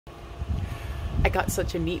I got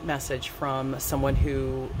such a neat message from someone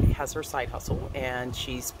who has her side hustle and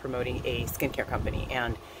she's promoting a skincare company.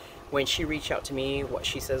 And when she reached out to me, what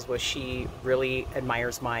she says was she really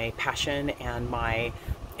admires my passion and my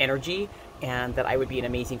energy and that I would be an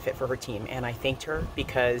amazing fit for her team. And I thanked her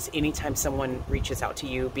because anytime someone reaches out to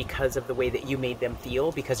you because of the way that you made them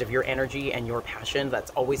feel, because of your energy and your passion, that's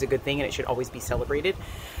always a good thing and it should always be celebrated.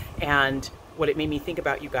 And what it made me think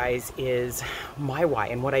about, you guys, is my why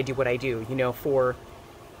and what I do. You know, for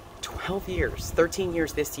 12 years, 13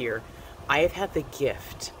 years this year, I have had the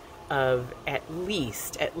gift of at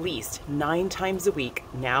least 9 times a week,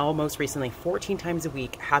 now most recently 14 times a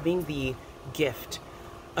week, having the gift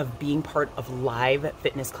of being part of live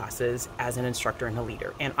fitness classes as an instructor and a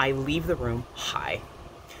leader. And I leave the room high.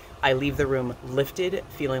 I leave the room lifted,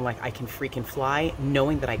 feeling like I can freaking fly,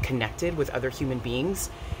 knowing that I connected with other human beings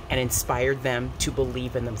and inspired them to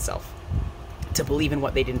believe in themselves, to believe in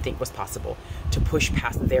what they didn't think was possible, to push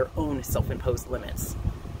past their own self-imposed limits,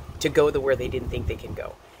 to go where they didn't think they can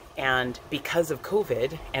go. And because of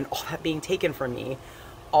COVID and all that being taken from me,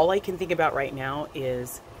 all I can think about right now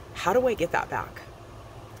is, how do I get that back?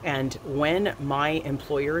 And when my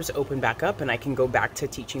employers open back up and I can go back to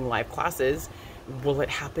teaching live classes, will it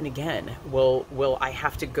happen again? Will I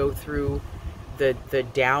have to go through the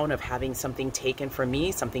down of having something taken from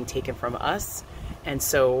me, something taken from us? And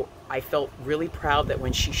so I felt really proud that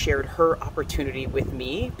when she shared her opportunity with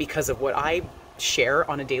me, because of what I share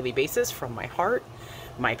on a daily basis from my heart,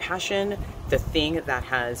 my passion, the thing that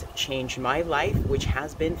has changed my life, which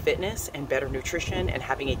has been fitness and better nutrition and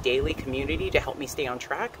having a daily community to help me stay on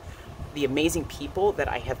track, the amazing people that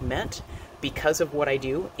I have met because of what I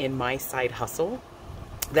do in my side hustle,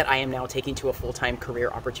 that I am now taking to a full-time career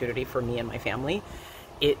opportunity for me and my family.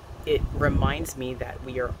 It reminds me that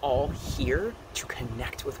we are all here to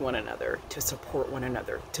connect with one another, to support one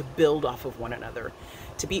another, to build off of one another,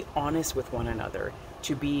 to be honest with one another,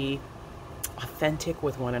 to be authentic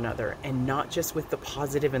with one another, and not just with the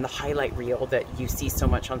positive and the highlight reel that you see so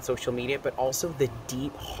much on social media, but also the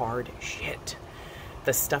deep, hard shit,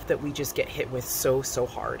 the stuff that we just get hit with so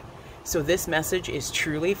hard. So this message is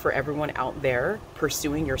truly for everyone out there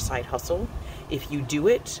pursuing your side hustle. If you do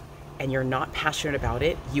it and you're not passionate about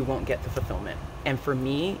it, you won't get the fulfillment. And for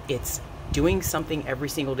me, it's doing something every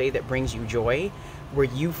single day that brings you joy, where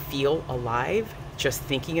you feel alive just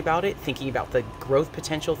thinking about it, thinking about the growth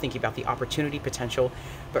potential, thinking about the opportunity potential.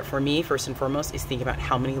 But for me, first and foremost, is thinking about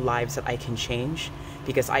how many lives that I can change,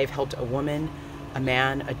 because I have helped a woman, a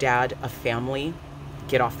man, a dad, a family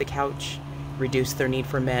get off the couch, reduce their need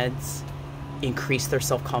for meds, increase their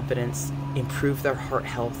self-confidence, improve their heart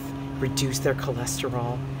health, reduce their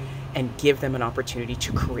cholesterol, and give them an opportunity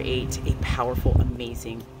to create a powerful,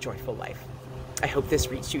 amazing, joyful life. I hope this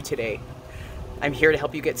reached you today. I'm here to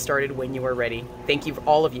help you get started when you are ready. Thank you,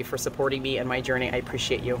 all of you, for supporting me and my journey. I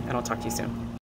appreciate you, and I'll talk to you soon.